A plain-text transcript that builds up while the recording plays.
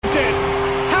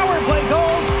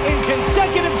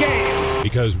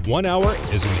Because 1 hour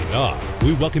isn't enough.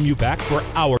 We welcome you back for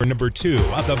hour number 2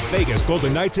 of the Vegas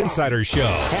Golden Knights Insider Show.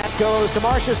 Pass goes to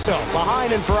Marchessault.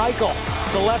 Behind and for Eichel.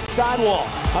 The left sidewall.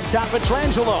 Up top,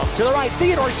 Pietrangelo. To the right,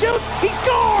 Theodore shoots. He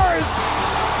scores!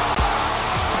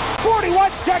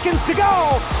 41 seconds to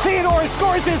go. Theodore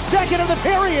scores his second of the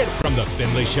period. From the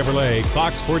Findlay Chevrolet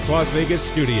Fox Sports Las Vegas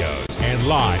studios and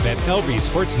live at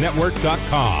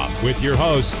lvsportsnetwork.com with your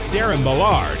hosts Darren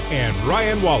Millard and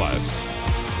Ryan Wallace.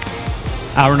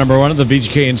 Hour number 1 of the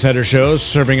VGK Insider Show,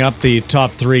 serving up the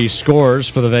top 3 scores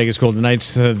for the Vegas Golden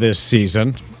Knights this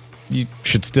season. You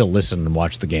should still listen and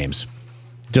watch the games.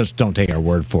 Just don't take our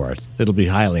word for it. It'll be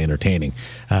highly entertaining.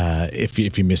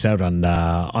 If you miss out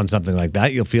on something like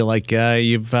that, you'll feel like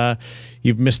you've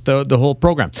missed the whole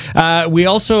program. We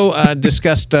also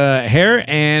discussed hair,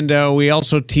 and we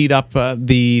also teed up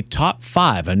the top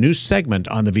 5, a new segment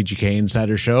on the VGK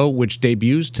Insider Show, which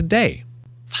debuts today.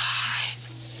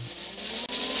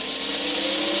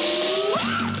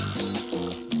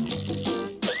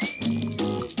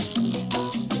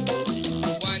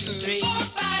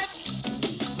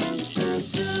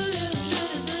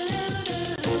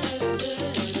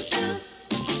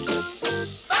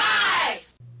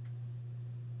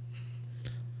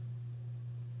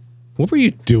 What were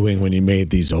you doing when you made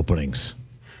these openings?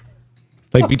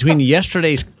 Like between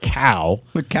yesterday's cow.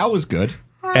 The cow was good.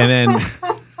 And then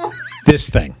this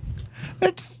thing.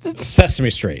 It's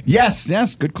Sesame Street.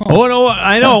 Yes, good call. Oh, no,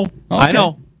 I know. Okay. I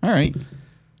know. All right.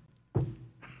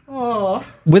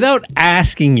 Without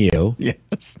asking you,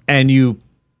 Yes. and you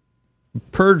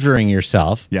perjuring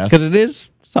yourself, Yes. because it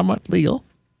is somewhat legal.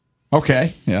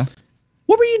 Okay, yeah.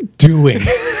 What were you doing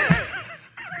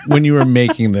when you were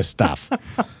making this stuff?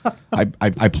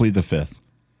 I plead the fifth.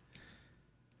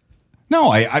 No,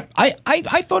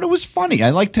 I thought it was funny. I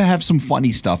like to have some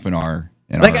funny stuff in our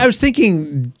I was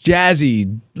thinking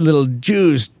jazzy, little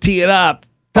juice, tee it up,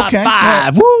 top Okay, 5.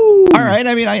 yeah. Woo! All right.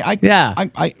 I mean, I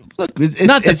look. It's,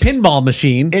 Not the pinball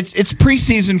machine. It's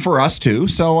preseason for us too.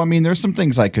 So I mean, there's some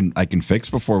things I can fix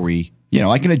before we.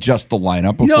 I can adjust the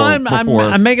lineup before. No,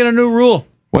 I'm making a new rule.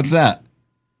 What's that?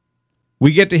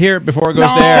 We get to hear it before it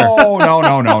goes to air. No.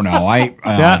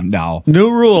 Yeah. No. New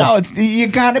rule. No, you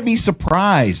got to be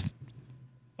surprised.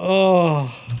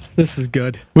 Oh, this is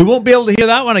good. We won't be able to hear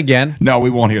that one again. No, we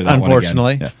won't hear that Unfortunately.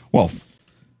 one again. Yeah. Well,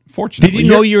 fortunately. Did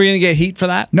you know you were going to get heat for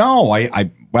that? No,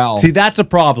 well. See, that's a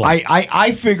problem.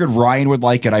 I figured Ryan would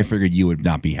like it. I figured you would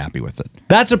not be happy with it.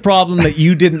 That's a problem that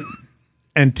you didn't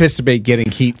anticipate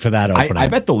getting heat for that opening. I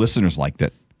bet the listeners liked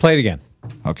it. Play it again.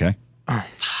 Okay.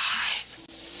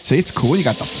 See, it's cool. You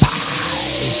got the 5.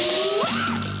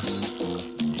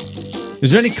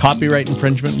 Is there any copyright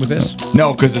infringement with this?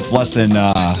 No, because it's less than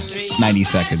 90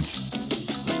 seconds.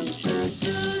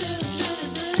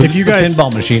 If you guys,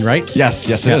 pinball machine, right? Yes,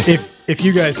 it is. if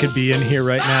you guys could be in here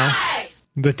right now,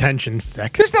 the tension's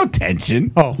thick. There's no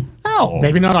tension. Oh, No.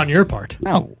 maybe not on your part.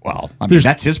 No. Well, I mean,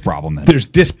 that's his problem then. There's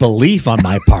disbelief on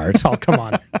my part. Oh, come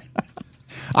on.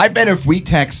 I bet if we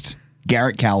text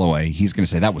Garrett Calloway, he's going to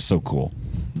say that was so cool.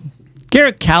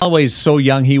 Garrett Calloway's so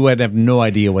young, he would have no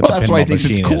idea what Well, the that's pinball why he thinks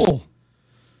it's machine is. cool.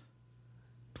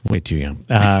 Way too young.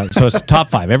 So it's top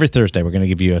 5. Every Thursday, we're going to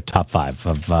give you a top 5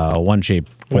 of one shape,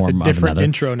 form, With a or different another.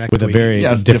 intro next with week. a very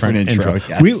Yes, different intro,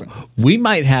 intro. yes. We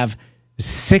might have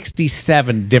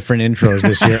 67 different intros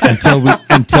this year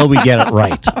until we get it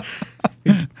right.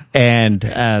 And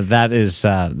that's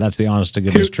the honest to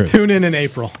goodness truth. Tune in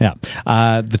April. Yeah.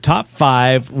 The top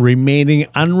 5 remaining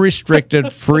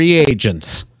unrestricted free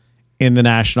agents in the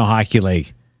National Hockey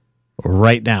League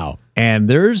right now. And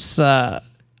there's a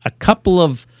couple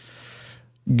of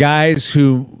guys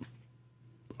who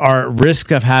are at risk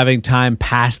of having time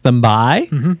pass them by.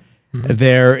 Mm-hmm. Mm-hmm.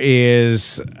 There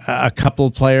is a couple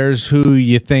of players who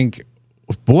you think,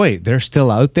 boy, they're still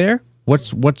out there.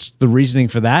 What's the reasoning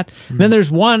for that? Mm-hmm. Then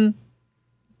there's one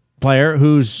player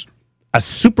who's a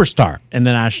superstar in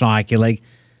the National Hockey League,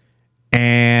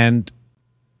 and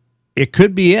it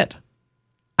could be it.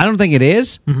 I don't think it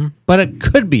is, but it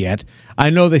could be it.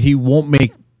 I know that he won't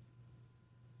make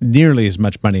nearly as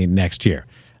much money next year.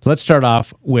 Let's start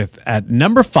off with, at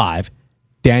number 5,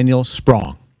 Daniel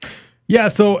Sprong. Yeah,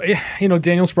 so,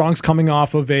 Daniel Sprong's coming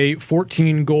off of a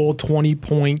 14-goal,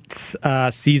 20-point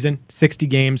season, 60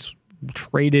 games,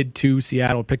 traded to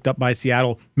Seattle, picked up by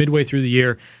Seattle midway through the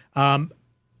year.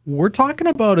 We're talking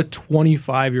about a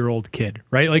 25-year-old kid,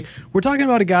 right? Like, we're talking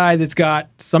about a guy that's got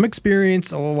some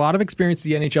experience, a lot of experience at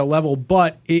the NHL level,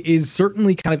 but it is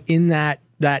certainly kind of in that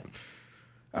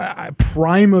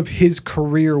prime of his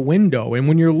career window. And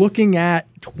when you're looking at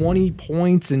 20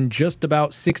 points in just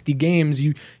about 60 games,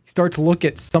 you start to look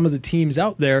at some of the teams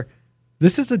out there.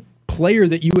 This is a player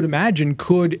that you would imagine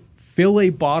could fill a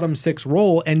bottom six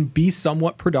role and be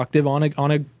somewhat productive on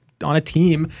a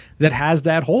team that has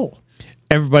that hole.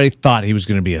 Everybody thought he was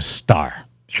going to be a star.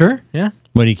 Sure, yeah.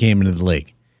 When he came into the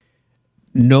league.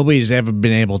 Nobody's ever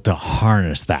been able to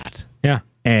harness that. Yeah.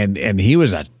 And he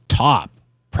was a top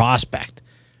prospect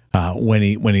when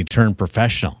he turned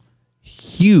professional.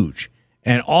 Huge.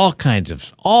 And all kinds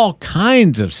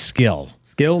of skill.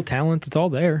 Skill, talent, it's all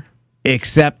there.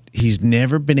 Except he's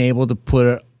never been able to put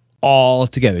it all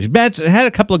together. He's had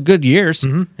a couple of good years,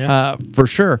 for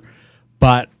sure.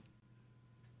 But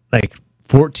like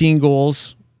 14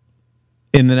 goals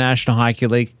in the National Hockey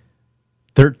League,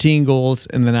 13 goals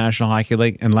in the National Hockey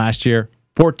League, and last year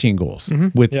 14 goals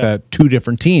with two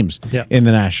different teams in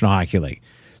the National Hockey League.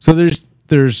 So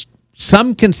there's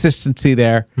some consistency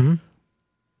there,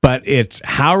 but it's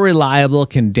how reliable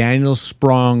can Daniel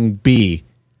Sprong be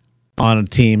on a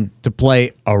team to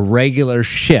play a regular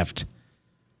shift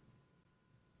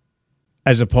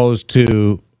as opposed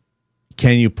to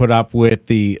can you put up with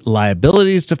the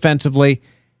liabilities defensively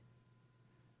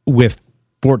with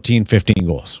 14, 15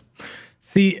 goals?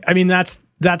 See, I mean, that's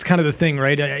kind of the thing,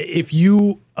 right? If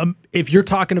you're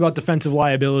talking about defensive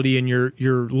liability and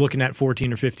you're looking at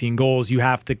 14 or 15 goals, you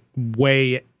have to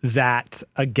weigh that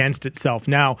against itself.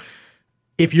 Now,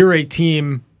 if you're a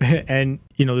team, and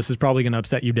this is probably going to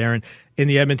upset you, Darren, in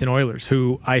the Edmonton Oilers,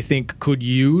 who I think could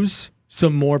use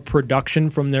some more production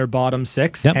from their bottom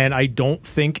six, and I don't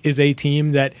think is a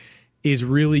team that is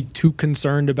really too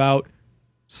concerned about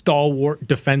stalwart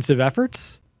defensive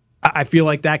efforts. I feel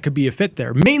like that could be a fit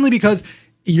there, mainly because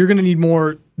you're going to need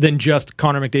more than just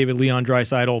Connor McDavid, Leon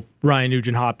Draisaitl, Ryan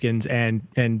Nugent-Hopkins,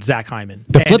 and Zach Hyman.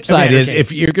 The flip side is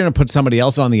if you're going to put somebody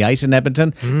else on the ice in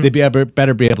Edmonton, they'd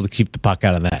better be able to keep the puck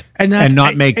out of that and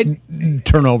not make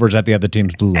turnovers at the other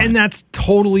team's blue line. And that's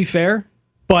totally fair,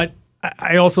 but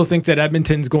I also think that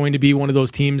Edmonton's going to be one of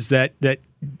those teams that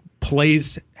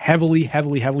plays heavily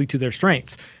to their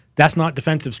strengths. That's not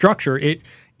defensive structure. It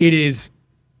is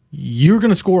you're going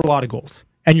to score a lot of goals,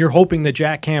 and you're hoping that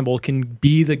Jack Campbell can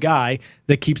be the guy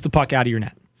that keeps the puck out of your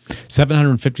net.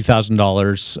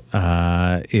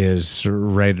 $750,000 is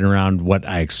right around what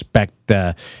I expect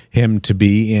him to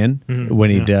be in when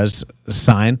he does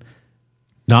sign.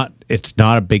 It's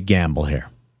not a big gamble here.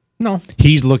 No,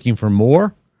 he's looking for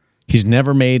more. He's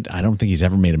never made. I don't think he's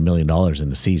ever made $1 million in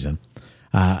the season.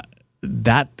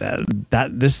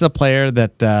 This is a player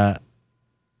that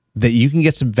you can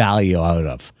get some value out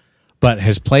of, but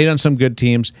has played on some good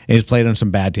teams and he's played on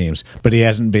some bad teams, but he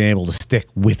hasn't been able to stick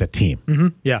with a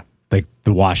team. Yeah, like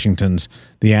the Washingtons,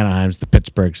 the Anaheims, the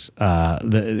Pittsburghs.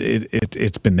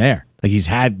 It's been there. Like he's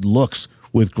had looks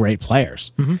with great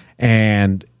players,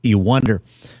 and you wonder,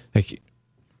 like.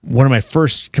 One of my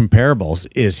first comparables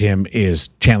is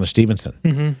Chandler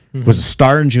Stevenson. Was a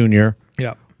star in junior.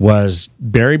 Yeah. Was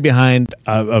buried behind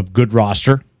a good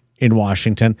roster in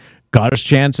Washington. Got his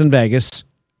chance in Vegas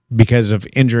because of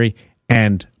injury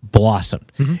and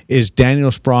blossomed. Is Daniel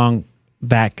Sprong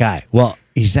that guy? Well,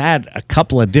 he's had a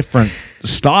couple of different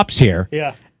stops here.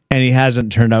 Yeah. And he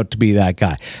hasn't turned out to be that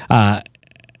guy.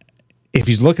 If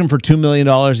he's looking for $2 million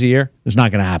a year, it's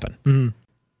not going to happen.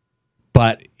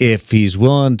 But if he's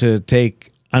willing to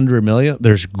take under $1 million,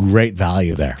 there's great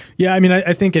value there. Yeah, I mean,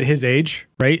 I think at his age,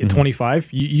 right, at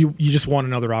 25, you just want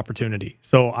another opportunity.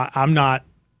 So I'm not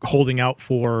holding out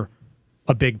for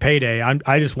a big payday.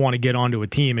 I just want to get onto a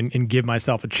team and give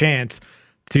myself a chance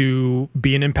to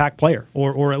be an impact player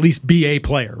or at least be a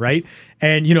player, right?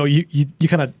 And, you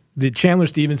kind of, the Chandler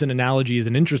Stevenson analogy is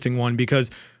an interesting one because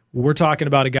we're talking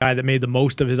about a guy that made the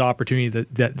most of his opportunity,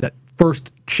 that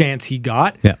first chance he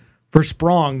got. Yeah. For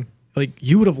Sprong, like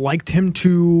you would have liked him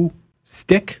to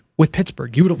stick with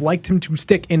Pittsburgh. You would have liked him to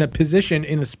stick in a position,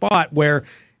 in a spot where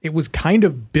it was kind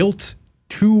of built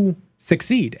to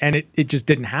succeed, and it just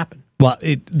didn't happen. Well,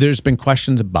 there's been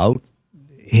questions about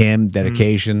him,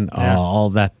 dedication, all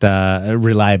that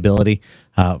reliability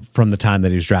from the time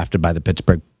that he was drafted by the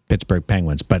Pittsburgh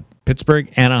Penguins. But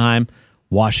Pittsburgh, Anaheim,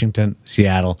 Washington,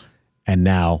 Seattle, and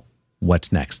now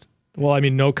what's next? Well, I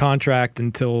mean, no contract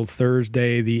until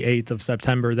Thursday, the 8th of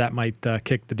September. That might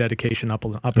kick the dedication up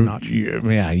a notch.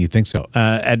 Yeah, you think so.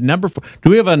 At number 4, do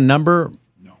we have a number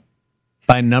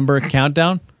by number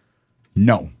countdown?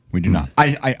 No, we do not.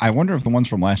 I wonder if the ones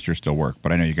from last year still work,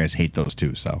 but I know you guys hate those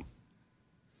too, so.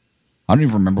 I don't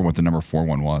even remember what the number 4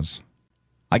 one was.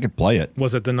 I could play it.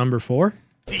 Was it the number 4?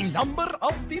 The number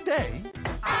of the day.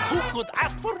 Who could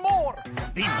ask for more?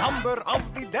 The number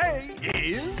of the day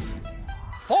is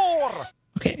 4.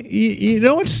 Okay, you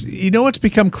know what's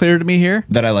become clear to me here?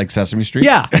 That I like Sesame Street?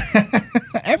 Yeah.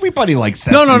 Everybody likes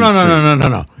Sesame Street.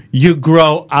 No. You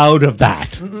grow out of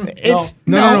that. It's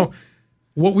No.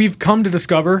 What we've come to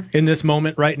discover in this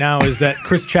moment right now is that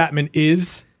Chris Chapman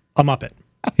is a Muppet.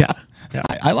 Yeah.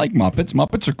 I like Muppets.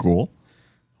 Muppets are cool.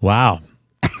 Wow.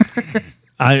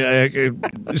 I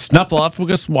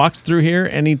Snuffleupagus walks through here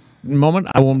any moment.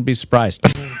 I won't be surprised.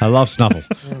 I love Snuffles.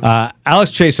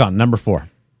 Alex Chason, number 4.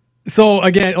 So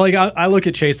again, like I look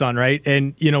at Chason, right?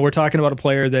 And we're talking about a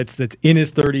player that's in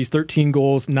his 30s, 13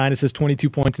 goals, 9 assists, 22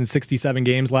 points in 67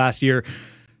 games last year.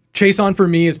 Chason for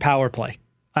me is power play.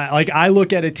 I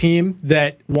look at a team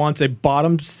that wants a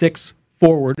bottom 6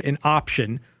 forward, an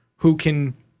option who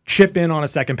can chip in on a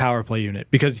second power play unit,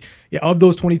 because of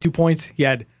those 22 points, he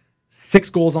had 6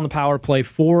 goals on the power play,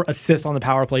 4 assists on the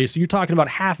power play. So you're talking about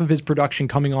half of his production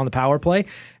coming on the power play.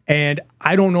 And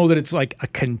I don't know that it's like a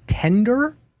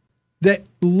contender that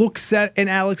looks at an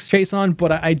Alex Chason,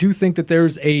 but I do think that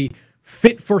there's a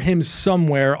fit for him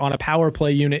somewhere on a power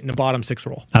play unit in a bottom 6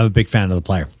 role. I'm a big fan of the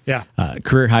player. Yeah.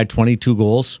 Career high 22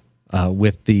 goals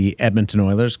with the Edmonton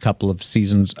Oilers a couple of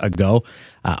seasons ago.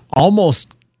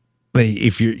 Almost,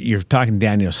 if you're talking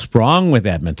Daniel Sprong with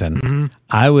Edmonton,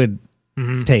 I would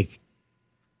take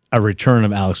a return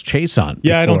of Alex Chason.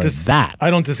 Yeah, I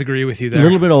don't disagree with you there. A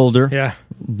little bit older. Yeah.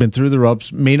 Been through the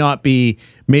ropes. Maybe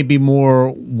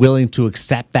more willing to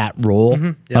accept that role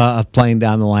of playing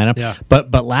down the lineup. Yeah.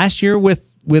 But last year with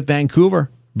Vancouver,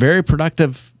 very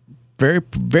productive, very,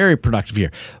 very productive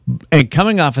year. And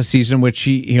coming off a season which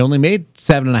he only made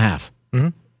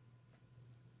 7.5.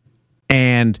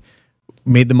 And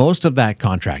made the most of that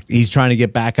contract. He's trying to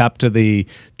get back up to the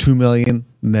 $2 million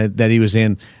that he was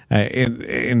in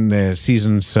the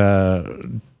seasons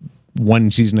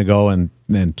 1 season ago and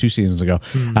then 2 seasons ago.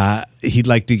 He'd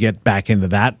like to get back into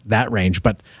that range,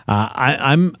 but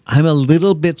I'm a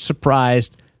little bit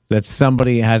surprised that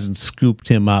somebody hasn't scooped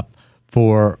him up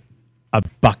for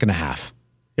 $1.50.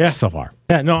 Yeah. So far.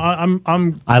 Yeah, no,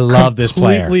 I love this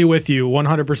player. Completely with you,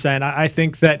 100%. I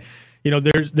think that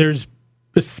there's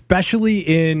especially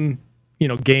in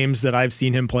games that I've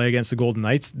seen him play against the Golden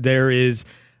Knights, there is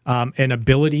an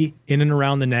ability in and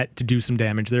around the net to do some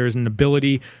damage. There is an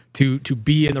ability to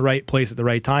be in the right place at the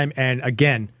right time. And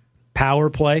again, power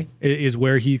play is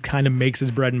where he kind of makes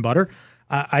his bread and butter.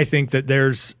 I think that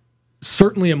there's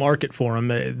certainly a market for him.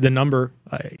 The number,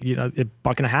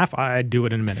 $1.50, I'd do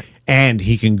it in a minute. And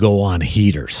he can go on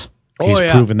heaters. Oh, He's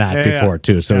yeah. proven that before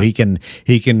too. So he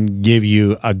can give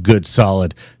you a good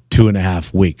solid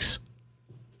 2.5 weeks.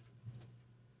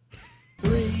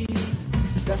 3,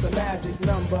 that's a magic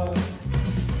number.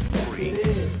 Yes, it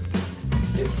is.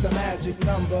 It's the magic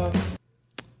number.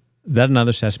 Is that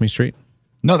another Sesame Street?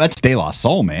 No, that's De La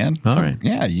Soul, man. All right.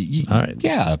 Yeah. All right.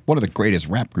 Yeah. One of the greatest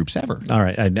rap groups ever. All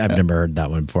right. I've never heard that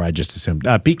one before. I just assumed.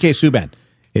 PK Subban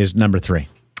is number 3.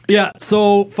 Yeah,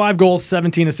 so 5 goals,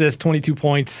 17 assists, 22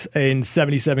 points in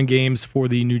 77 games for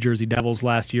the New Jersey Devils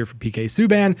last year for PK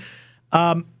Subban.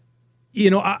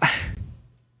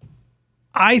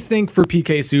 I think for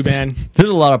PK Subban, There's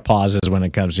a lot of pauses when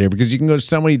it comes here because you can go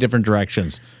so many different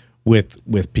directions with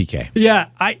PK. yeah,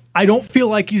 I don't feel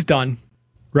like he's done,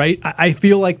 right? I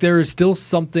feel like there is still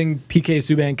something PK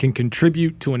Subban can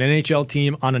contribute to an NHL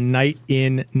team on a night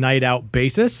in, night out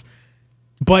basis.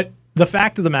 But the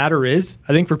fact of the matter is,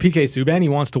 I think for PK Subban, he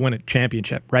wants to win a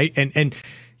championship, right? And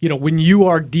when you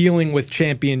are dealing with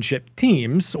championship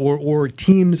teams or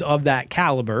teams of that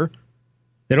caliber,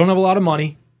 they don't have a lot of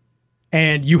money,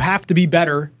 and you have to be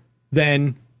better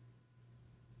than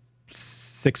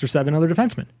 6 or 7 other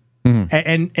defensemen.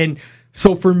 And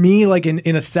so for me, like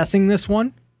in assessing this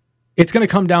one, it's going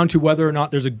to come down to whether or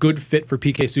not there's a good fit for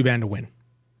PK Subban to win.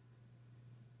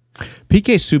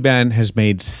 PK Subban has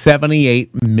made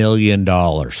 $78 million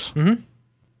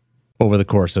over the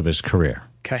course of his career.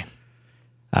 Okay.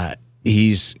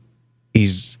 He's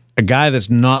a guy that's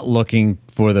not looking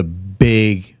for the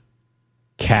big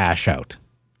cash out.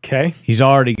 Okay. He's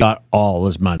already got all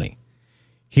his money.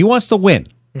 He wants to win,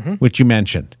 which you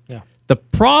mentioned. Yeah. The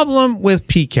problem with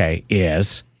PK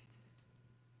is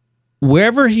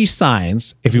wherever he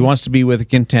signs, if he wants to be with a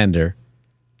contender,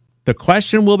 the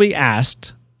question will be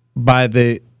asked by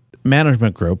the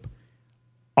management group,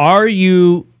 are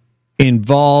you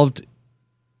involved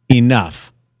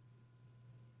enough,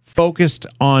 focused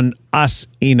on us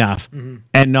enough,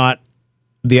 and not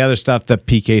the other stuff that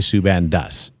PK Subban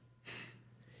does?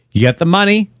 You get the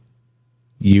money,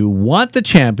 you want the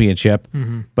championship,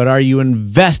 but are you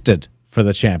invested for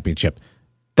the championship?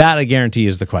 That, I guarantee,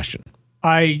 is the question.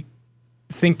 I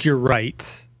think you're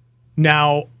right.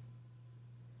 Now,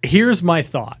 here's my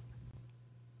thought.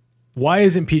 Why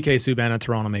isn't PK Subban a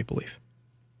Toronto Maple Leaf?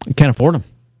 You can't afford him.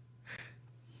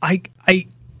 I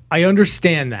I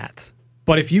understand that.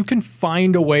 But if you can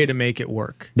find a way to make it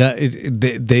work. That is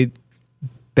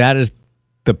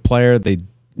the player they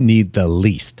need the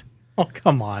least. Oh,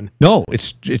 come on. No,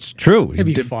 it's true. It'd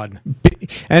be fun.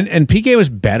 And PK was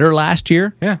better last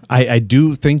year. Yeah. I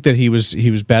do think that he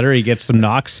was better. He gets some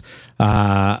knocks.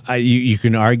 You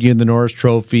can argue in the Norris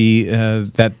Trophy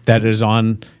that is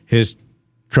on his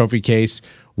trophy case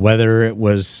whether it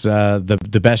was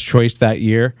the best choice that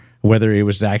year, whether he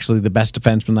was actually the best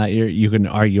defenseman that year. You can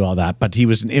argue all that, but he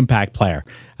was an impact player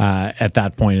at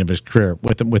that point of his career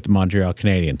with the Montreal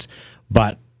Canadiens.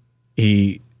 But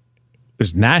he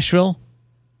was Nashville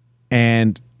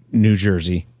and New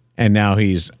Jersey, and now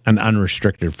he's an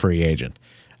unrestricted free agent.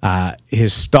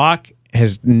 His stock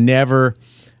has never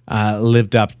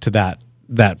lived up to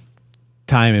that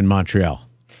time in Montreal.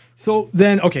 So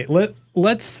then, okay,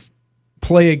 let's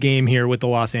play a game here with the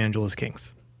Los Angeles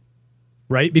Kings,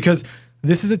 right? Because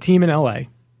this is a team in LA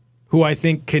who I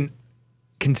think can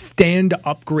stand to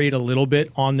upgrade a little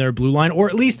bit on their blue line, or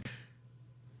at least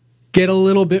get a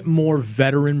little bit more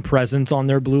veteran presence on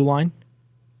their blue line.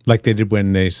 Like they did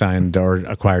when they signed or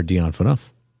acquired Dion Phaneuf.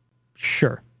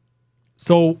 Sure.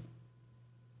 So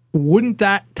wouldn't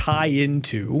that tie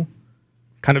into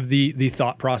kind of the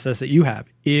thought process that you have?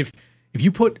 If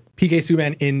you put PK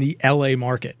Subban in the LA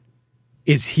market,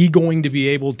 is he going to be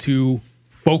able to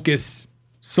focus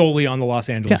solely on the Los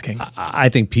Angeles Kings? I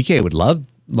think PK would love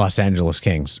Los Angeles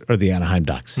Kings or the Anaheim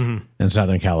Ducks in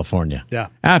Southern California. Yeah.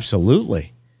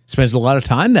 Absolutely. Spends a lot of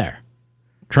time there.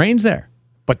 Trains there.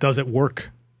 But does it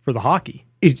work for the hockey?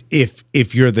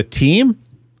 If you're the team,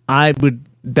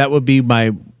 that would be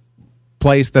my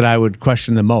place that I would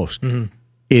question the most. Mm-hmm.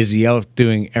 Is he out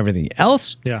doing everything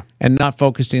else? Yeah. And not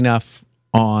focused enough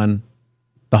on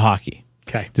the hockey?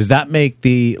 Okay. Does that make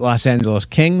the Los Angeles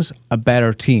Kings a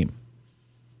better team?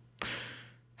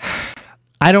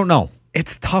 I don't know.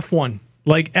 It's a tough one.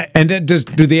 And then do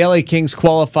the LA Kings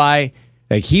qualify?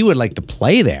 Like, he would like to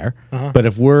play there, but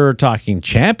if we're talking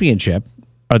championship,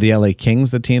 are the LA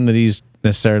Kings the team that he's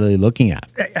necessarily looking at?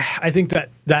 I think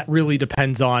that really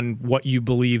depends on what you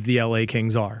believe the LA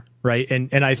Kings are, right?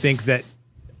 And I think they're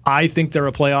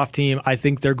a playoff team. I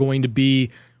think they're going to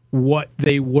be what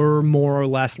they were more or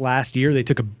less last year. They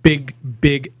took a big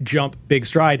jump, big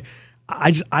stride.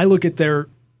 I look at their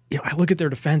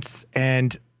defense,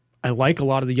 and I like a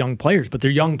lot of the young players, but they're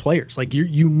young players. Like,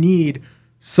 you need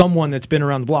someone that's been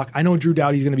around the block. I know Drew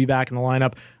Doughty's going to be back in the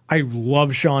lineup. I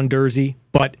love Sean Durzi,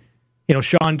 but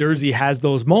Sean Durzi has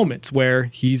those moments where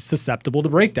he's susceptible to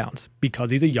breakdowns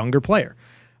because he's a younger player.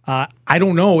 I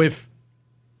don't know if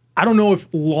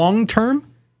long term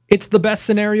it's the best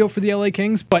scenario for the LA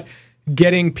Kings, but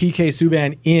getting PK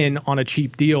Subban in on a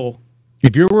cheap deal.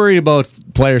 If you're worried about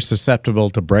players susceptible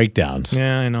to breakdowns,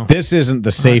 yeah, I know this isn't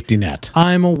the safety net.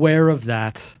 I'm aware of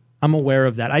that.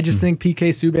 I just think PK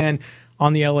Subban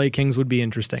on the LA Kings would be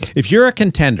interesting. If you're a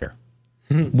contender,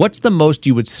 what's the most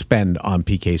you would spend on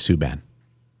PK Subban?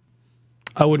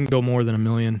 I wouldn't go more than $1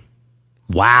 million.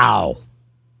 Wow.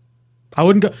 I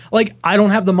wouldn't go. I don't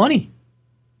have the money.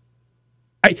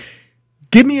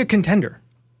 Give me a contender.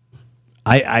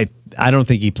 I don't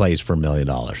think he plays for $1 million.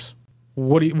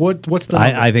 What's the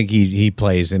number? I think he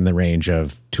plays in the range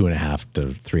of 2.5 to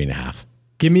 3.5.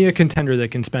 Give me a contender that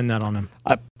can spend that on him.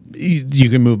 You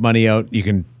can move money out. You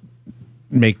can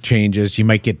make changes. You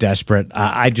might get desperate.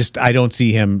 I don't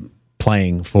see him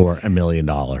playing for $1 million.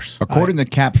 According to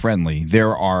Cap Friendly,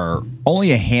 there are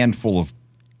only a handful of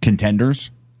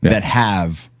contenders that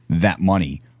have that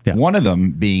money. Yeah. One of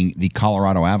them being the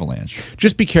Colorado Avalanche.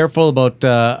 Just be careful about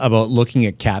looking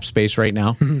at cap space right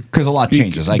now, because a lot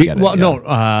changes. I get it. Well,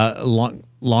 no,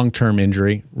 long-term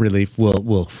injury relief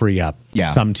will free up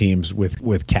some teams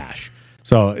with cash.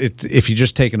 So if you're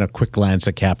just taking a quick glance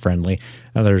at Cap Friendly,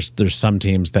 there's some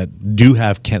teams that do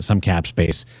have some cap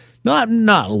space. Not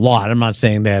a lot. I'm not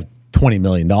saying they have $20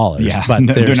 million. Yeah, but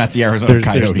they're not the Arizona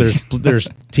Coyotes. There's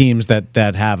teams that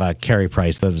have a carry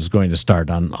price that is going to start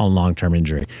on long-term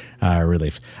injury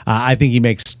relief. I think he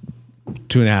makes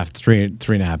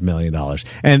 $3.5 million.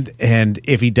 And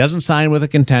if he doesn't sign with a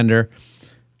contender,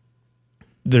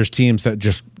 there's teams that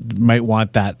just might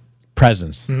want that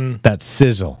presence, that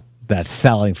sizzle, that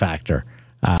selling factor.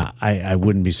 I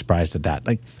wouldn't be surprised at that.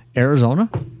 Like Arizona,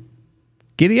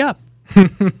 giddy up,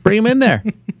 bring him in there.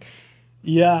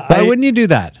 Yeah. Why wouldn't you do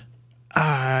that?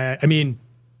 I mean,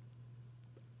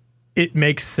 it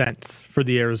makes sense for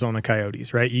the Arizona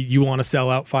Coyotes, right? You want to sell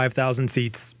out 5,000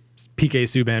 seats. PK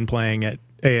Subban playing at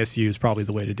ASU is probably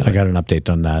the way to do it. I got an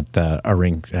update on that a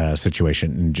rink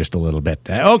situation in just a little bit.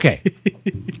 Okay.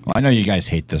 Well, I know you guys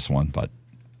hate this one, but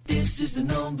this is the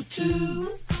number two.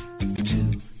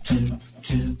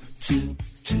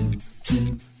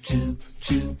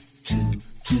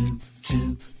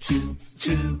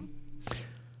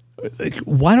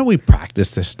 Why don't we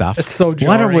practice this stuff? It's so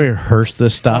Why don't we jarring. rehearse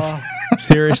this stuff?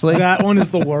 Seriously? That one is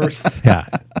the worst. Yeah.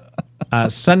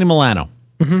 Sonny Milano,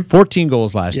 14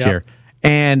 goals last Yep. year,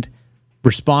 and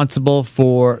responsible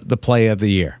for the play of the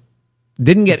year.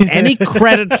 Didn't get any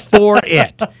credit for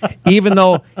it, even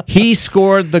though he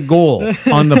scored the goal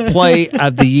on the play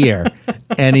of the year,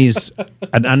 and he's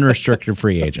an unrestricted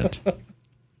free agent.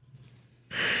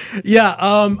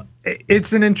 Yeah,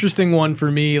 it's an interesting one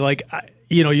for me. Like,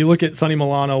 you look at Sonny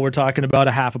Milano. We're talking about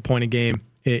a half a point a game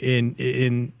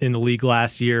in the league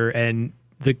last year, and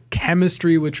the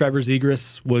chemistry with Trevor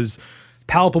Zegras was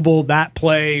palpable. That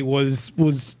play was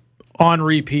on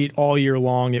repeat all year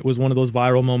long. It was one of those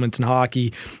viral moments in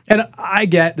hockey, and I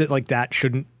get that like that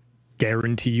shouldn't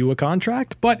guarantee you a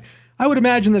contract, but I would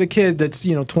imagine that a kid that's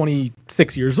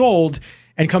 26 years old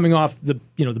and coming off the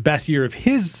the best year of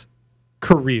his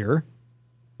career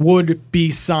would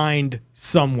be signed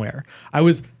somewhere. I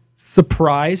was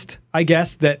surprised, I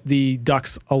guess, that the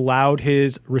Ducks allowed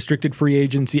his restricted free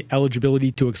agency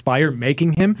eligibility to expire,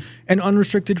 making him an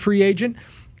unrestricted free agent,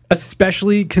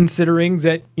 especially considering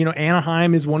that,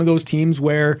 Anaheim is one of those teams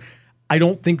where I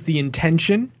don't think the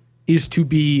intention is to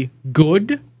be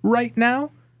good right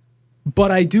now,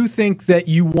 but I do think that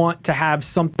you want to have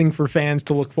something for fans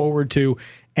to look forward to,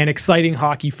 and exciting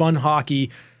hockey, fun hockey,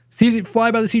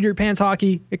 fly by the seat of your pants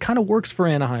hockey. It kind of works for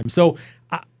Anaheim. So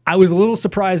I was a little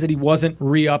surprised that he wasn't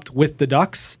re-upped with the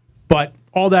Ducks, but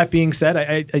all that being said,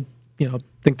 I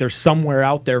think there's somewhere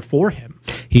out there for him.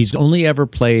 He's only ever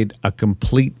played a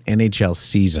complete NHL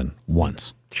season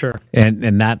once. Sure.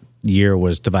 And that year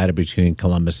was divided between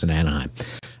Columbus and Anaheim.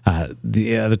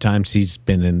 The other times he's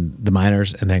been in the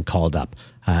minors and then called up.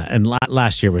 And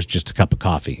last year was just a cup of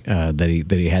coffee that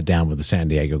he had down with the San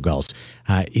Diego Gulls.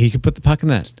 He can put the puck in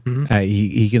the net.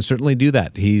 He can certainly do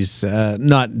that. He's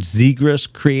not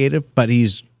Zegras creative, but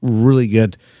he's really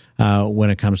good when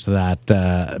it comes to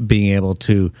that, being able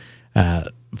to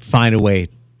find a way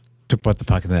to put the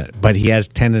puck in the net. But he has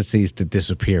tendencies to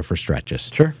disappear for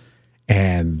stretches. Sure.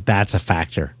 And that's a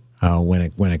factor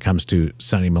when it comes to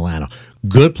Sonny Milano.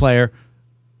 Good player.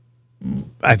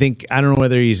 I don't know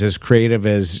whether he's as creative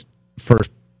as first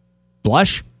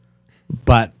blush,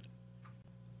 but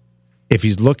if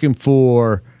he's looking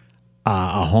for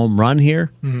a home run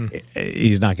here,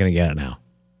 he's not going to get it now.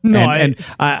 No,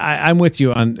 I'm with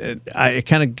you on. I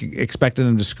kind of expected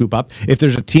him to scoop up. If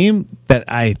there's a team that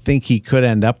I think he could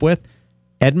end up with,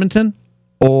 Edmonton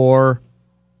or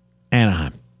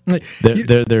Anaheim.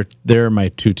 They're my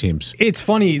two teams. It's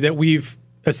funny that we've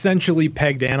essentially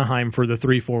pegged Anaheim for the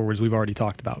three forwards we've already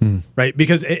talked about, right?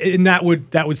 Because that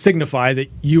would signify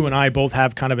that you and I both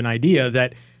have kind of an idea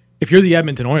that if you're the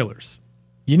Edmonton Oilers,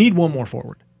 you need one more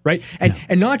forward, right?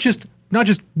 And not just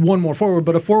one more forward,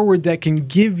 but a forward that can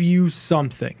give you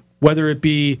something, whether it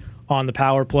be on the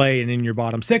power play and in your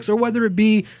bottom six, or whether it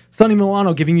be Sonny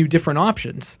Milano giving you different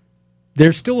options.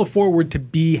 There's still a forward to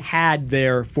be had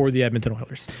there for the Edmonton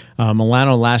Oilers.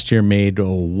 Milano last year made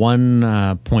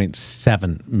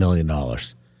 $1.7 million.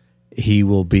 He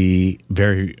will be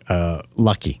very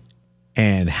lucky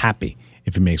and happy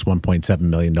if he makes $1.7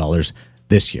 million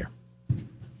this year.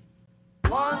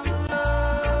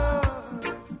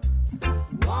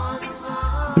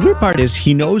 The weird part is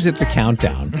he knows it's a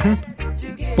countdown,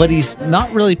 but he's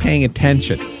not really paying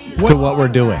attention to what we're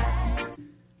doing.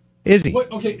 Is he?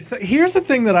 Okay, so here's the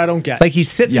thing that I don't get. Like he's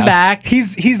sitting back.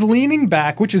 He's leaning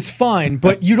back, which is fine,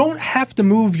 but you don't have to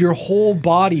move your whole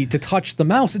body to touch the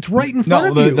mouse. It's right in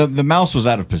front of you. The mouse was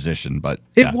out of position, but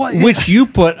Which you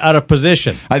put out of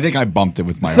position. I think I bumped it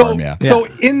with my arm. Yeah. So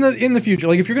in the future,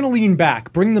 like if you're going to lean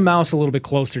back, bring the mouse a little bit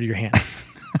closer to your hand.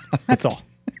 That's all.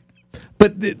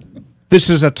 But this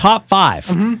is a top five.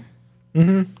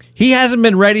 He hasn't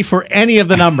been ready for any of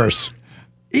the numbers.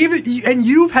 And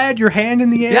you've had your hand in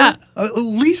the air at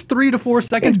least 3 to 4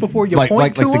 seconds before you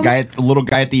point to him. The little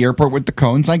guy at the airport with the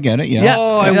cones. I get it. Yeah.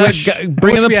 Oh, I wish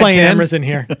bringing the plane had cameras in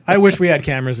here. I wish we had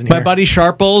cameras in here. My buddy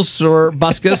Sharples or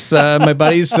Buskus, my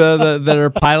buddies that are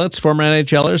pilots, former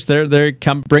NHLers, they're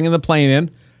bringing the plane in,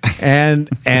 and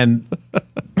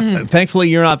thankfully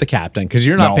you're not the captain because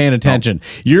you're not paying attention.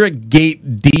 You're at gate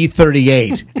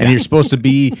D38 and you're supposed to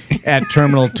be at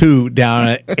Terminal 2 down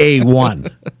at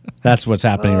A1. That's what's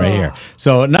happening right here.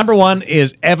 So number one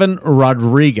is Evan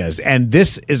Rodriguez, and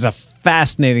this is a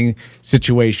fascinating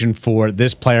situation for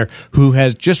this player who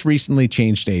has just recently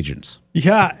changed agents.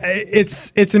 Yeah,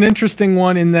 it's an interesting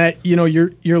one in that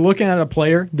you're looking at a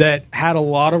player that had a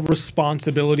lot of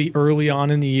responsibility early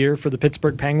on in the year for the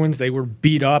Pittsburgh Penguins. They were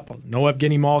beat up. No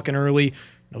Evgeny Malkin early,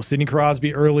 no Sidney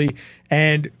Crosby early,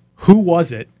 and who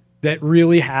was it that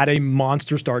really had a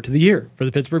monster start to the year for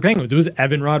the Pittsburgh Penguins. It was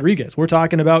Evan Rodriguez. We're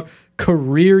talking about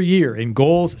career year in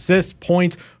goals, assists,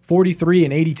 points, 43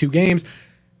 and 82 games.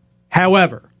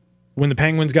 However, when the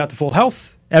Penguins got to full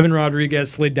health, Evan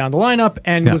Rodriguez slid down the lineup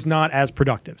and was not as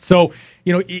productive. So,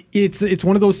 it's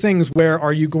one of those things where,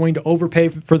 are you going to overpay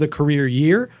for the career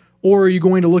year, or are you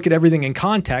going to look at everything in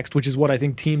context, which is what I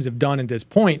think teams have done at this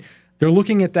point. They're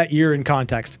looking at that year in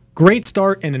context. Great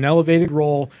start in an elevated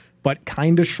role, but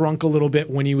kind of shrunk a little bit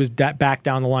when he was back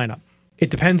down the lineup. It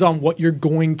depends on what you're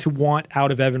going to want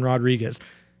out of Evan Rodriguez.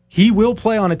 He will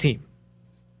play on a team,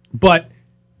 but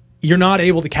you're not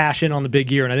able to cash in on the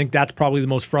big year, and I think that's probably the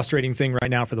most frustrating thing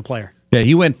right now for the player. Yeah,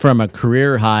 he went from a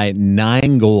career high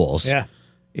 9 goals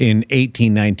in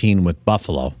 18-19 with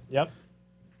Buffalo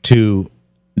to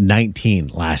 19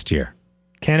 last year.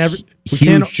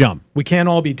 Huge jump. We can't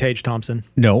all be Tage Thompson.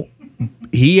 No,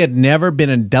 he had never been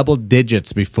in double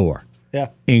digits before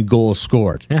in goals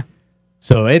scored. Yeah.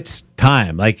 So it's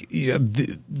time. Like,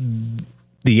 the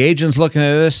agent's looking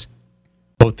at this,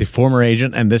 both the former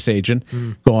agent and this agent,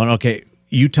 going, okay,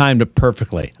 you timed it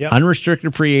perfectly. Yep.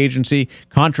 Unrestricted free agency,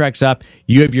 contracts up,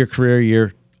 you have your career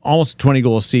year, almost a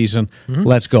 20-goal season.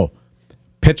 Let's go.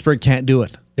 Pittsburgh can't do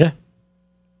it. Yeah.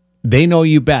 They know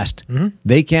you best.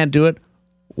 They can't do it.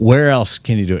 Where else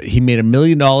can you do it? He made $1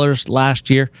 million last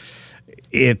year.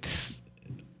 If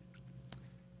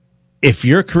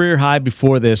your career high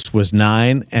before this was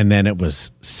 9 and then it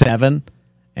was 7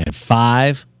 and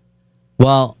 5,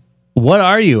 well, what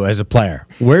are you as a player?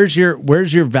 Where's your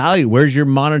value? Where's your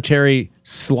monetary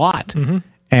slot?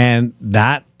 And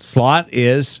that slot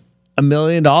is $1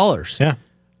 million. Yeah.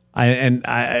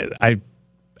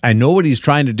 I know what he's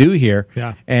trying to do here.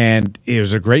 Yeah. And it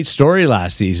was a great story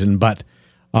last season, but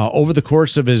over the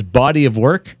course of his body of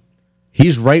work,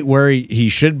 he's right where he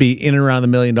should be, in and around the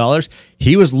 $1 million.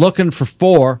 He was looking for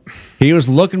 4. He was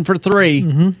looking for 3.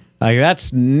 Like,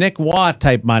 that's Nick Waugh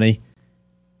type money.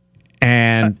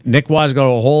 And Nick Waugh's got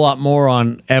a whole lot more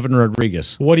on Evan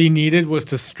Rodriguez. What he needed was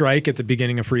to strike at the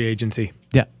beginning of free agency.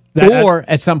 Yeah. Or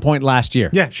at some point last year.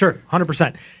 Yeah, sure.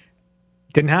 100%.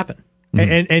 Didn't happen.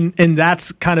 And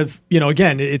that's kind of,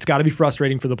 again, it's got to be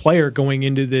frustrating for the player going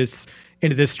into this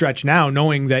stretch now,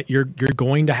 knowing that you're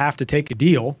going to have to take a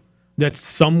deal that's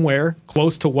somewhere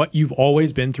close to what you've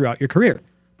always been throughout your career.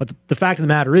 But the fact of the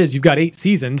matter is, you've got 8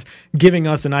 seasons giving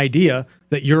us an idea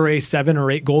that you're a 7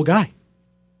 or 8 goal guy.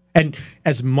 And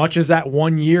as much as that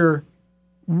 1 year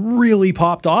really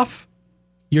popped off,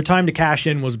 your time to cash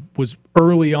in was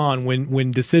early on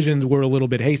when decisions were a little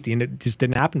bit hasty, and it just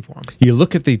didn't happen for him. You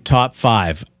look at the top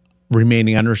 5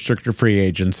 remaining unrestricted free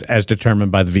agents as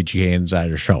determined by the VGK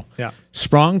Insider Show. Yeah.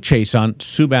 Sprong, Chiasson,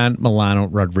 Subban, Milano,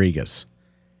 Rodriguez.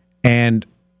 And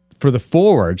for the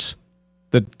forwards,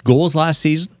 the goals last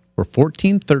season were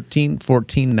 14, 13,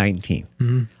 14,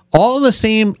 19. All in the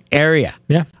same area.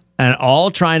 Yeah. And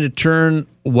all trying to turn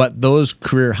what those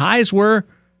career highs were.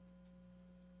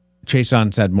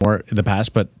 Chiasson said more in the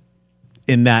past, but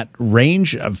in that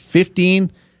range of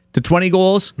 15 to 20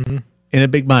 goals in a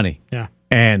big money. Yeah.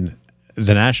 And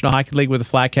the National Hockey League with a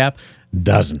flat cap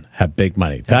doesn't have big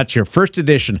money. Yeah. That's your first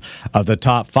edition of the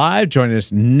Top 5. Join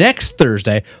us next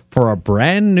Thursday for a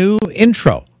brand new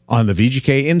intro on the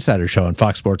VGK Insider Show on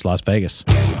Fox Sports Las Vegas.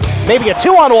 Maybe a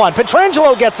 2-on-1.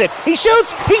 Pietrangelo gets it. He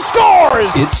shoots. He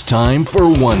scores. It's time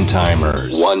for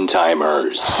one-timers.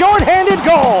 One-timers. Short-handed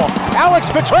goal. Alex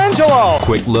Pietrangelo.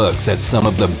 Quick looks at some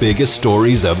of the biggest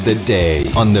stories of the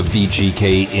day on the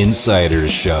VGK Insider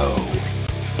Show.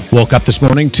 Woke up this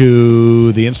morning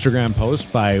to the Instagram post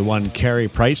by one Carey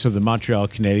Price of the Montreal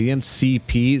Canadiens,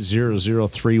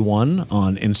 CP0031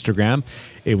 on Instagram.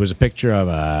 It was a picture of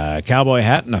a cowboy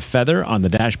hat and a feather on the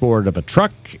dashboard of a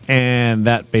truck, and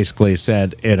that basically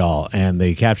said it all. And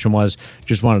the caption was,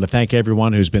 just wanted to thank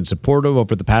everyone who's been supportive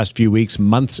over the past few weeks,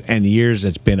 months, and years.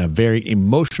 It's been a very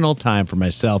emotional time for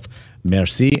myself.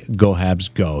 Merci. Go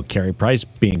Habs, go. Carey Price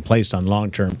being placed on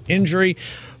long-term injury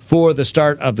for the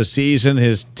start of the season.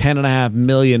 His $10.5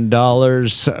 million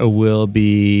will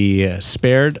be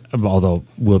spared, although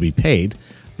will be paid,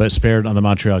 but spared on the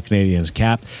Montreal Canadiens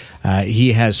cap.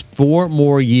 He has 4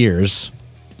 more years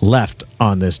left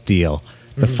on this deal.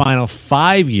 The final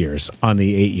 5 years on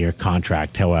the 8-year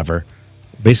contract, however,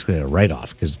 basically a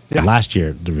write-off, because last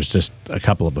year there was just a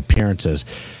couple of appearances.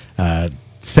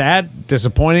 Sad,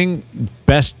 disappointing,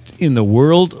 best in the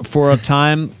world for a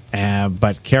time,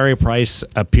 but Carey Price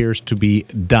appears to be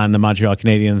done. The Montreal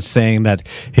Canadiens saying that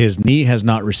his knee has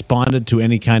not responded to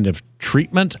any kind of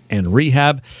treatment and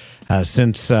rehab.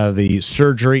 since the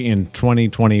surgery in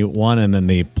 2021 and then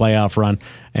the playoff run,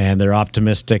 and they're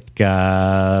optimistic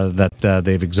that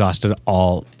they've exhausted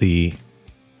all the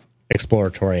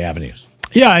exploratory avenues.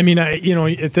 Yeah, I mean,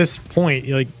 at this point,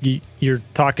 you're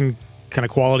talking kind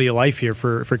of quality of life here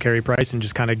for Carey Price and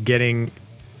just kind of getting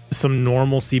some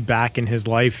normalcy back in his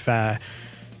life.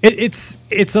 It's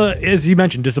as you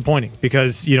mentioned, disappointing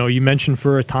because, you mentioned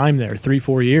for a time there,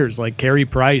 3-4 years, like Carey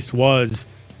Price was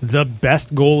the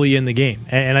best goalie in the game.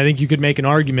 And I think you could make an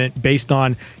argument based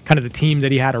on kind of the team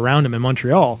that he had around him in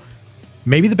Montreal,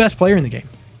 maybe the best player in the game,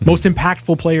 most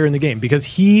impactful player in the game, because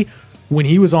when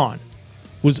he was on,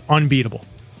 was unbeatable.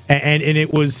 And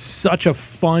it was such a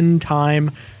fun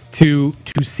time to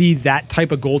see that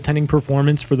type of goaltending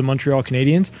performance for the Montreal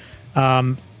Canadiens.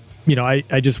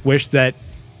 I just wish that,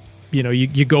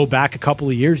 you go back a couple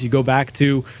of years, you go back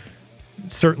to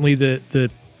certainly the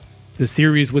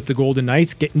series with the Golden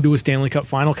Knights, getting to a Stanley Cup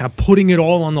final, kind of putting it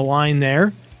all on the line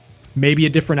there. Maybe a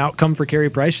different outcome for Carey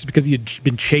Price just because he had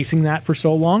been chasing that for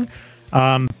so long.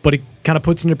 But it kind of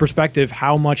puts into perspective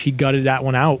how much he gutted that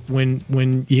one out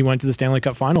when he went to the Stanley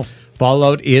Cup final.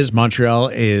 Fallout is Montreal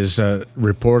is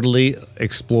reportedly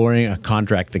exploring a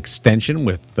contract extension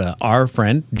with our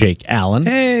friend Jake Allen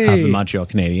of the Montreal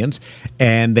Canadiens.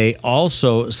 And they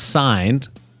also signed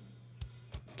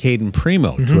Caden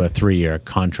Primo to a 3-year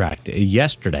contract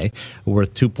yesterday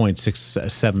worth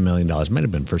 $2.67 million. Might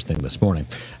have been first thing this morning.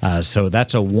 So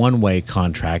that's a one-way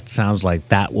contract. Sounds like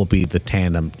that will be the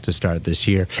tandem to start this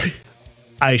year.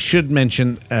 I should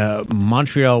mention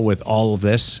Montreal with all of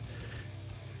this.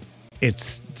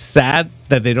 It's sad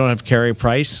that they don't have Carey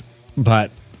Price, but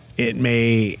it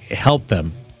may help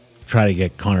them try to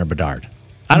get Connor Bedard.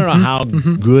 I don't know how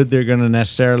good they're going to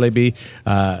necessarily be.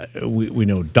 We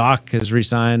know Doc has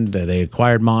resigned. They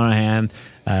acquired Monahan.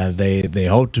 They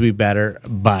hope to be better,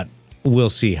 but we'll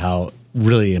see how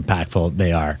really impactful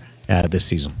they are this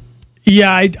season.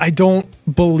 Yeah, I don't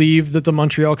believe that the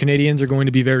Montreal Canadiens are going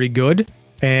to be very good,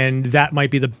 and that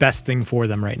might be the best thing for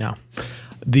them right now.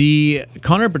 The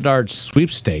Connor Bedard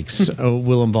sweepstakes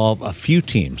will involve a few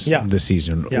teams this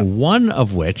season, one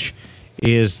of which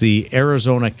is the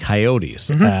Arizona Coyotes.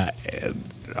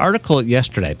 Article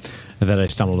yesterday that I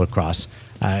stumbled across.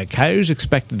 Coyotes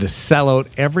expected to sell out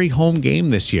every home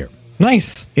game this year.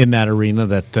 Nice. In that arena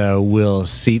that will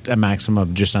seat a maximum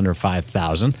of just under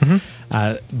 5,000.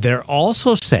 They're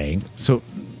also saying, so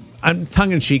I'm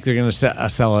tongue-in-cheek, they're going to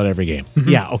sell out every game.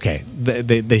 Yeah, okay.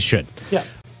 They should. Yeah.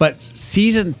 But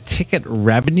season ticket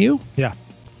revenue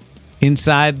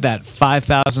inside that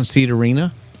 5,000-seat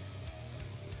arena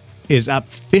is up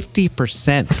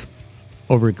 50%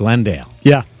 over Glendale.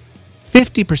 Yeah.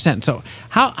 50%. So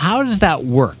how does that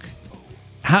work?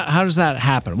 How does that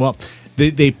happen? Well,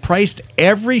 they priced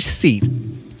every seat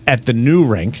at the new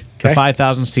rink, the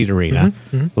 5,000-seat arena,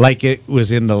 like it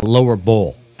was in the lower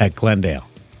bowl at Glendale.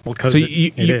 Well, because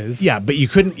it is. Yeah, but you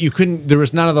couldn't, there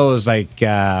was none of those like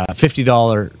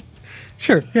 $50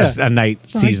 a night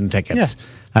season tickets,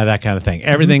 that kind of thing.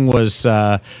 Everything was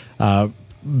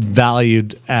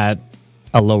valued at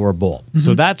a lower bowl.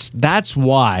 So that's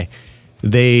why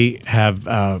they have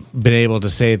been able to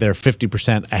say they're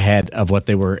 50% ahead of what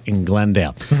they were in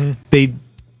Glendale.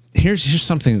 Here's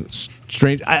something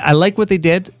strange. I like what they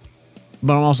did,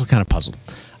 but I'm also kind of puzzled.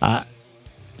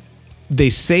 They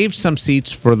saved some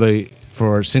seats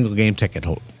for single game ticket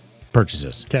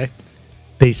purchases. Okay.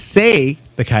 They say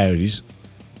the Coyotes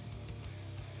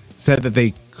said that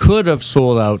they could have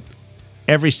sold out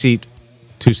every seat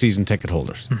to season ticket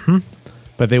holders,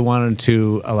 but they wanted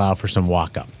to allow for some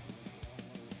walk up.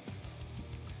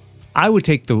 I would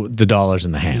take the dollars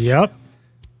in the hand. Yep.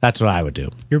 That's what I would do.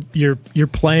 You're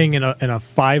playing in a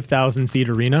 5,000-seat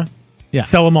arena. Yeah.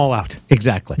 Sell them all out.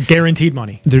 Exactly. Guaranteed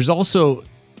money. There's also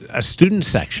a student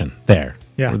section there.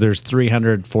 Yeah. Where there's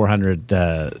 300,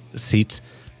 400 seats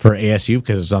for ASU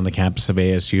because it's on the campus of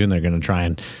ASU, and they're going to try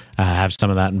and have some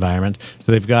of that environment.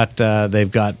 So they've got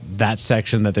that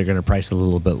section that they're going to price a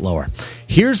little bit lower.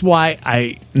 Here's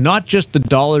why not just the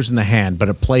dollars in the hand, but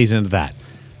it plays into that.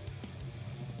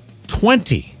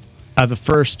 20 of the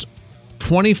first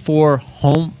 24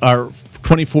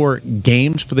 24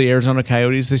 games for the Arizona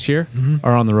Coyotes this year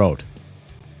are on the road.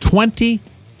 20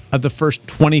 of the first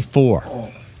 24.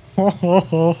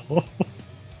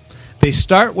 They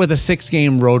start with a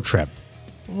 6-game road trip.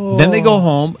 Then they go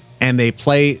home and they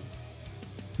play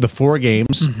the 4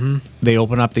 games. They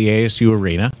open up the ASU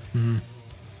arena.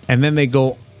 And then they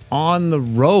go on the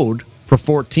road for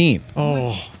 14.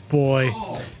 Oh, boy.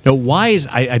 Now, why is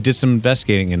I did some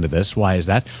investigating into this. Why is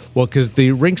that? Well, because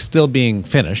the rink's still being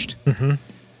finished.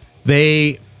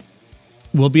 They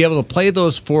will be able to play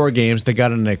those 4 games. They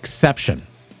got an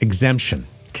exemption.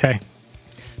 Okay.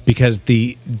 Because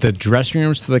the dressing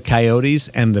rooms for the Coyotes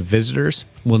and the visitors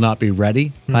will not be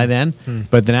ready by then.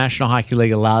 But the National Hockey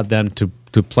League allowed them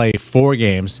to play 4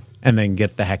 games and then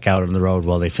get the heck out on the road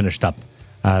while they finished up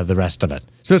the rest of it.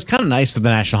 So it's kind of nice of the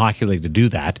National Hockey League to do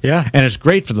that. Yeah. And it's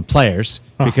great for the players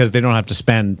because they don't have to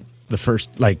spend the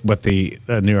first, like what the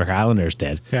New York Islanders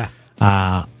did.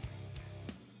 Yeah.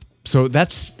 So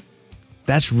that's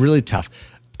really tough.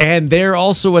 And they're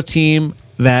also a team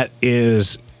that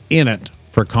is in it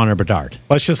for Connor Bedard.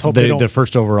 Let's just hope they don't. The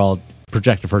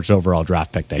projected first overall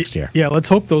draft pick next year. Yeah, let's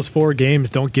hope those 4 games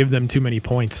don't give them too many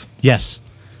points. Yes.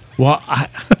 Well,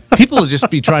 people will just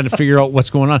be trying to figure out what's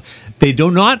going on. They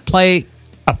do not play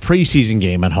a preseason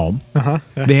game at home. Yeah.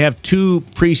 They have 2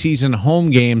 preseason home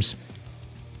games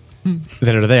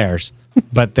that are theirs,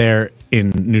 but they're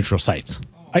in neutral sites,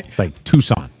 like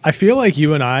Tucson. I feel like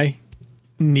you and I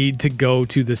need to go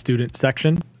to the student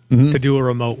section to do a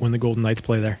remote when the Golden Knights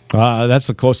play there. That's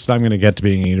the closest I'm going to get to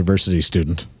being a university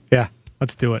student. Yeah,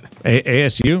 let's do it.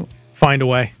 ASU? Find a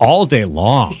way. All day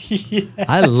long. Yes.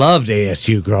 I loved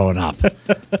ASU growing up.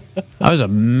 I was a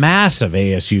massive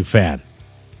ASU fan.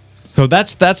 So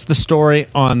that's the story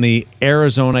on the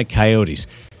Arizona Coyotes.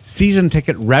 Season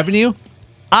ticket revenue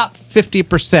up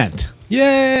 50%.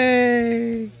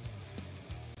 Yay!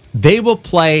 They will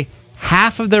play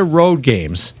half of their road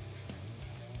games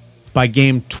by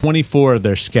game 24 of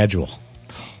their schedule.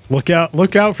 Look out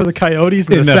for the Coyotes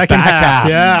in the second back half.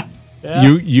 Yeah.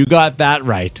 You got that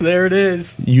right. There it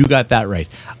is. You got that right.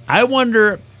 I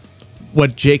wonder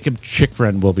what Jacob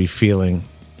Chychrun will be feeling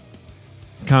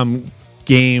come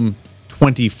game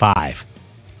 25.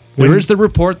 There is the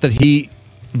report that he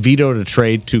vetoed a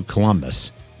trade to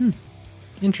Columbus.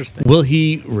 Interesting. Will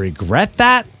he regret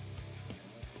that?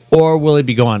 Or will he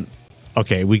be going,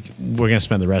 okay, we're going to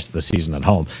spend the rest of the season at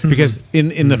home? Because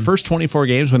in the first 24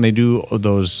 games, when they do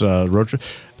those road trips,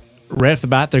 right off the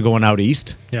bat, they're going out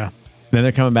east. Yeah. Then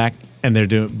they're coming back, and they're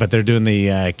doing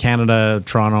the Canada,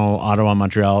 Toronto, Ottawa,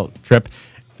 Montreal trip.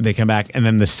 They come back, and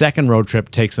then the second road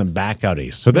trip takes them back out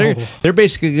east. So they're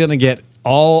basically going to get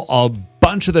a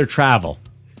bunch of their travel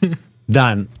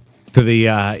done to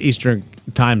the Eastern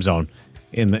time zone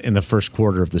in the first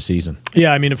quarter of the season.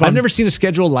 Yeah, I mean, I've never seen a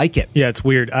schedule like it. Yeah, it's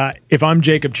weird. If I'm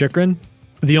Jacob Chychrun,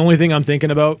 the only thing I'm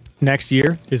thinking about next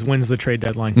year is when's the trade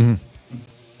deadline.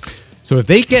 So if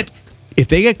they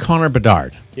get Connor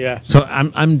Bedard, yeah. So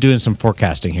I'm doing some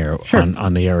forecasting here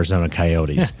on the Arizona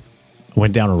Coyotes. Yeah.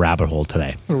 Went down a rabbit hole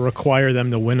today. It'll require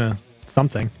them to win a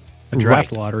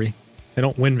draft lottery. They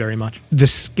don't win very much. The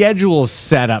schedule's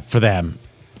set up for them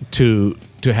to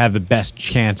have the best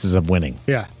chances of winning.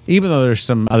 Yeah. Even though there's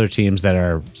some other teams that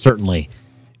are certainly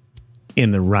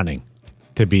in the running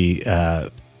to be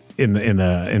in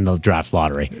the draft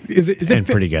lottery. Is it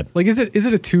pretty good? Like is it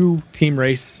a 2-team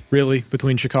race really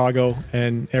between Chicago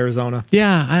and Arizona?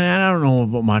 Yeah, I don't know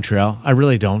about Montreal. I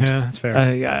really don't. Yeah, that's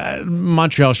fair.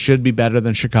 Montreal should be better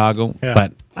than Chicago,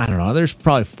 but I don't know. There's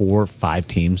probably 4 or 5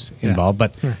 teams involved,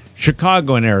 but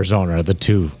Chicago and Arizona are the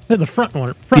 2. They're the front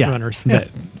runners. Yeah.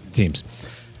 Teams.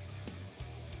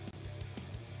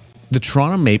 The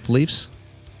Toronto Maple Leafs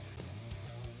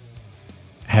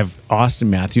have Austin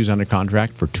Matthews under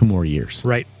contract for 2 more years.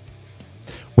 Right.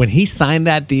 When he signed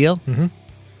that deal,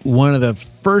 one of the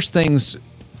first things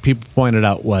people pointed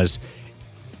out was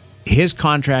his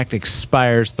contract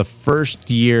expires the first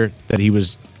year that he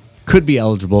could be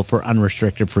eligible for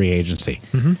unrestricted free agency.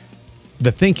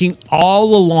 The thinking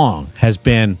all along has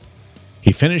been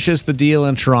he finishes the deal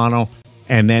in Toronto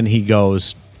and then he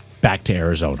goes back to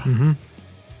Arizona.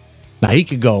 Now, he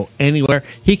could go anywhere.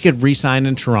 He could re-sign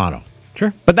in Toronto.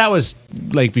 Sure. But that was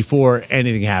like before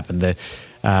anything happened. The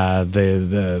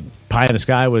pie in the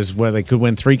sky was where they could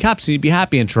win 3 cups. He'd be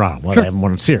happy in Toronto. Well, they haven't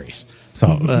won a series.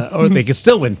 So, or they could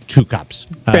still win 2 cups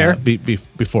Fair.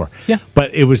 Before. Yeah.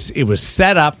 But it was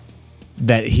set up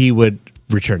that he would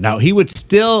return. Now, he would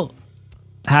still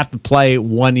have to play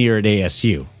 1 year at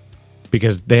ASU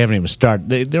because they haven't even started.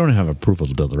 They don't have approval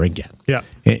to build a rink yet. Yeah.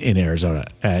 In Arizona,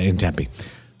 in Tempe.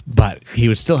 But he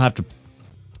would still have to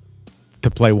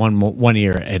play 1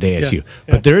 year at ASU. Yeah.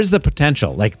 But there is the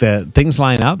potential, like the things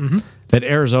line up, that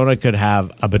Arizona could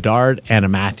have a Bedard and a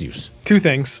Matthews. 2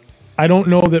 things. I don't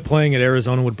know that playing at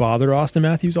Arizona would bother Austin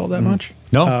Matthews all that much.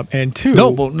 No. And 2.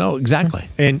 No, exactly.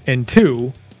 And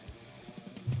 2,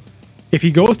 if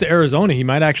he goes to Arizona, he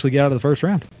might actually get out of the first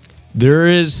round. There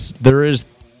is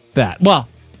that. Well,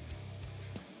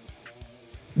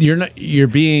 you're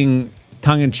being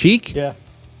tongue in cheek. Yeah.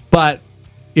 But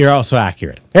you're also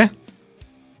accurate. Yeah.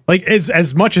 Like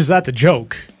as much as that's a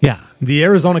joke, Yeah. The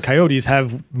Arizona Coyotes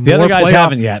have The other guys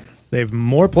haven't yet. They have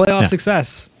more playoff Yeah.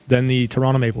 success than the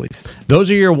Toronto Maple Leafs. Those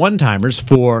are your one-timers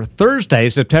for Thursday,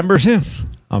 September 10th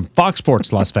on Fox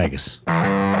Sports Las Vegas.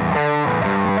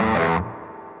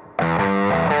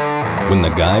 When the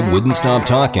guy wouldn't stop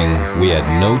talking, we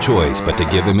had no choice but to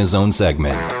give him his own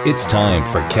segment. It's time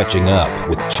for Catching Up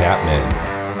with Chapman.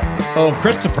 Oh,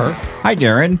 Christopher. Hi,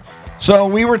 Darren. So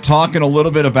we were talking a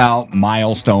little bit about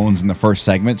milestones in the first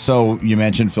segment. So you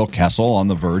mentioned Phil Kessel on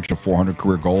the verge of 400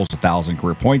 career goals, 1,000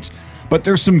 career points. But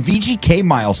there's some VGK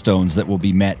milestones that will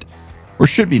be met or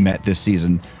should be met this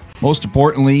season. Most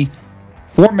importantly,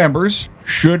 4 members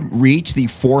should reach the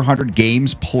 400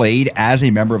 games played as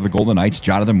a member of the Golden Knights.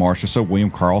 Jonathan Marchessault,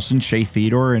 William Karlsson, Shea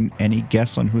Theodore, and any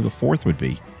guess on who the 4th would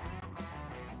be?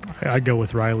 I'd go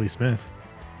with Riley Smith.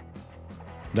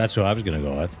 That's who I was going to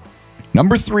go with.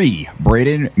 Number 3,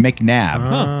 Braden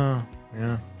McNabb.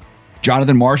 Yeah.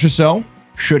 Jonathan Marchessault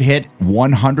should hit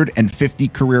 150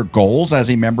 career goals as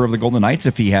a member of the Golden Knights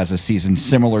if he has a season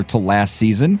similar to last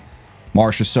season.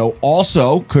 Marchessault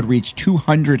also could reach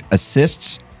 200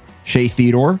 assists. Shea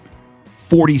Theodore,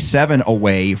 47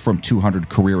 away from 200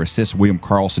 career assists. William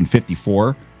Karlsson,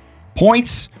 54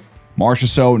 points.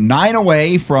 Marchessault, 9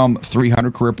 away from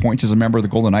 300 career points as a member of the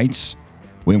Golden Knights.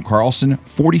 William Karlsson,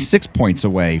 46 points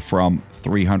away from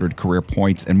 300 career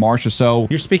points. And Marchessault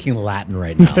You're speaking Latin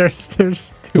right now.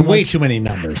 There's way too many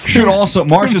numbers.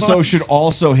 Marchessault should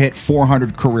also hit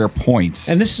 400 career points.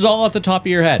 And this is all off the top of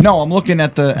your head. No, I'm looking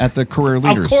at the career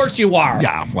leaders. Of course you are.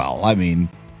 Yeah, well, I mean,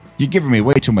 you're giving me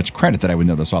way too much credit that I would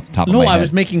know this off the top of my No, head. I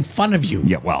was making fun of you.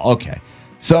 Yeah, well, okay.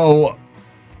 So,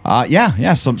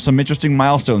 some interesting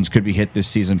milestones could be hit this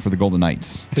season for the Golden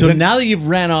Knights. So now that you've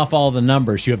ran off all the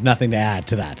numbers, you have nothing to add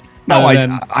to that. No, other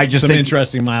than I just some think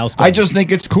interesting milestones. I just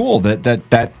think it's cool that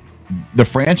the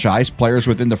franchise, players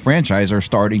within the franchise, are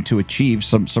starting to achieve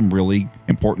some really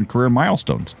important career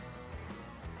milestones.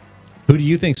 Who do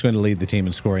you think is going to lead the team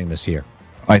in scoring this year?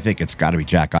 I think it's got to be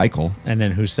Jack Eichel. And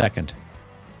then who's second?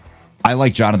 I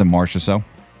like Jonathan Marchessault.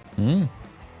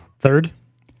 Third.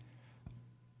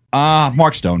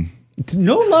 Mark Stone.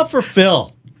 No love for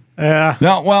Phil. Yeah.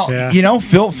 No, well, Yeah.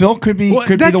 Phil could be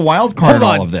the that's- wild card in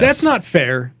hold all on. of this. That's not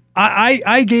fair.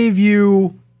 I gave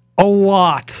you a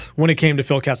lot when it came to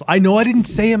Phil Kessel. I know I didn't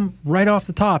say him right off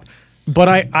the top,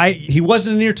 but He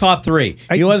wasn't in your top 3.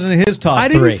 He wasn't in his top 3. I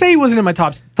didn't say he wasn't in my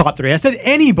top 3. I said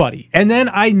anybody. And then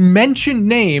I mentioned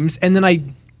names, and then I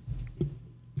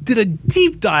did a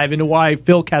deep dive into why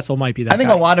Phil Kessel might be that I think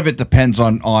guy. a lot of it depends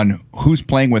on who's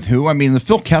playing with who. I mean, the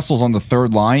Phil Kessel's on the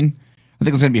third line. I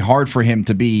think it's going to be hard for him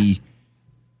to be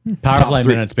Power top play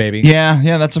 3. minutes, baby.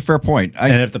 Yeah, that's a fair point.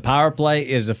 And if the power play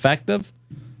is effective,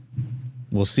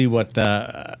 we'll see what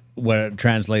it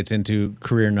translates into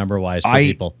career number wise for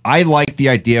people. I like the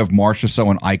idea of Marchessault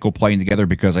and Eichel playing together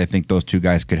because I think those two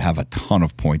guys could have a ton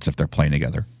of points if they're playing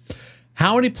together.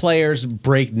 How many players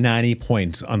break 90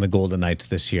 points on the Golden Knights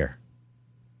this year?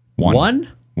 One,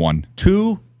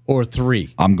 2, or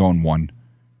 3? I'm going 1.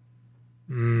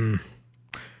 I'm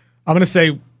going to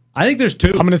say. I think there's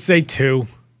 2. I'm going to say 2.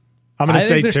 I'm going to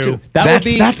say there's 2.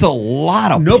 That's a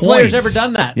lot of no points. player's ever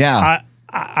done that. Yeah.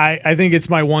 I think it's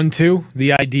my 1-2,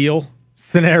 the ideal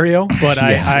scenario, but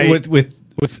I with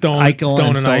Stone, Eichel Stone and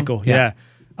and Stone? Eichel, yeah.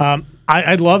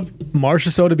 I'd love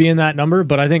Marchessault to be in that number,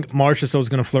 but I think Marchessault is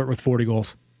going to flirt with 40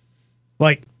 goals.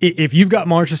 Like if you've got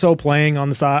Marchessault playing on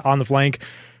the side on the flank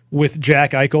with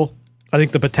Jack Eichel, I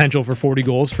think the potential for 40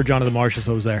 goals for Jonathan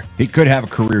Marchessault is there. He could have a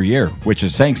career year, which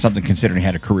is saying something considering he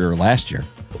had a career last year.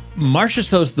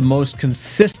 Marchessault's the most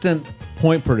consistent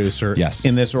point producer Yes.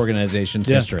 in this organization's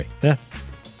history. Yeah.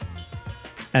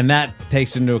 And that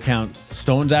takes into account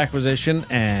Stone's acquisition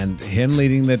and him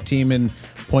leading the team in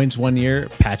points one year,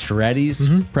 Pacioretty's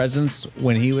presence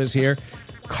when he was here,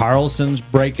 Karlsson's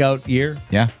breakout year.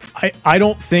 Yeah. I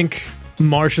don't think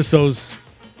Marchessault's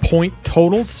point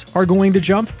totals are going to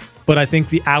jump, but I think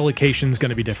the allocation is going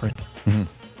to be different.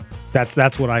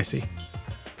 That's what I see.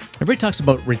 Everybody talks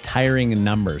about retiring in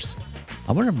numbers.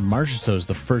 I wonder if Marchessault's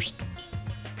the first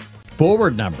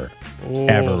forward number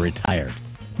ever retired.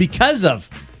 Because of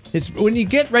it's when you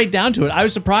get right down to it, I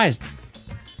was surprised.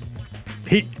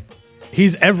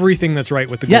 He's everything that's right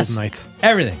with the Golden Knights.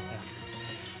 Everything.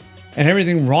 And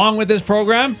everything wrong with this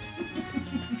program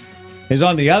is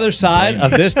on the other side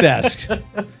of this desk.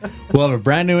 We'll have a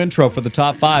brand new intro for the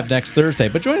top 5 next Thursday,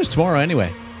 but join us tomorrow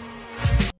anyway.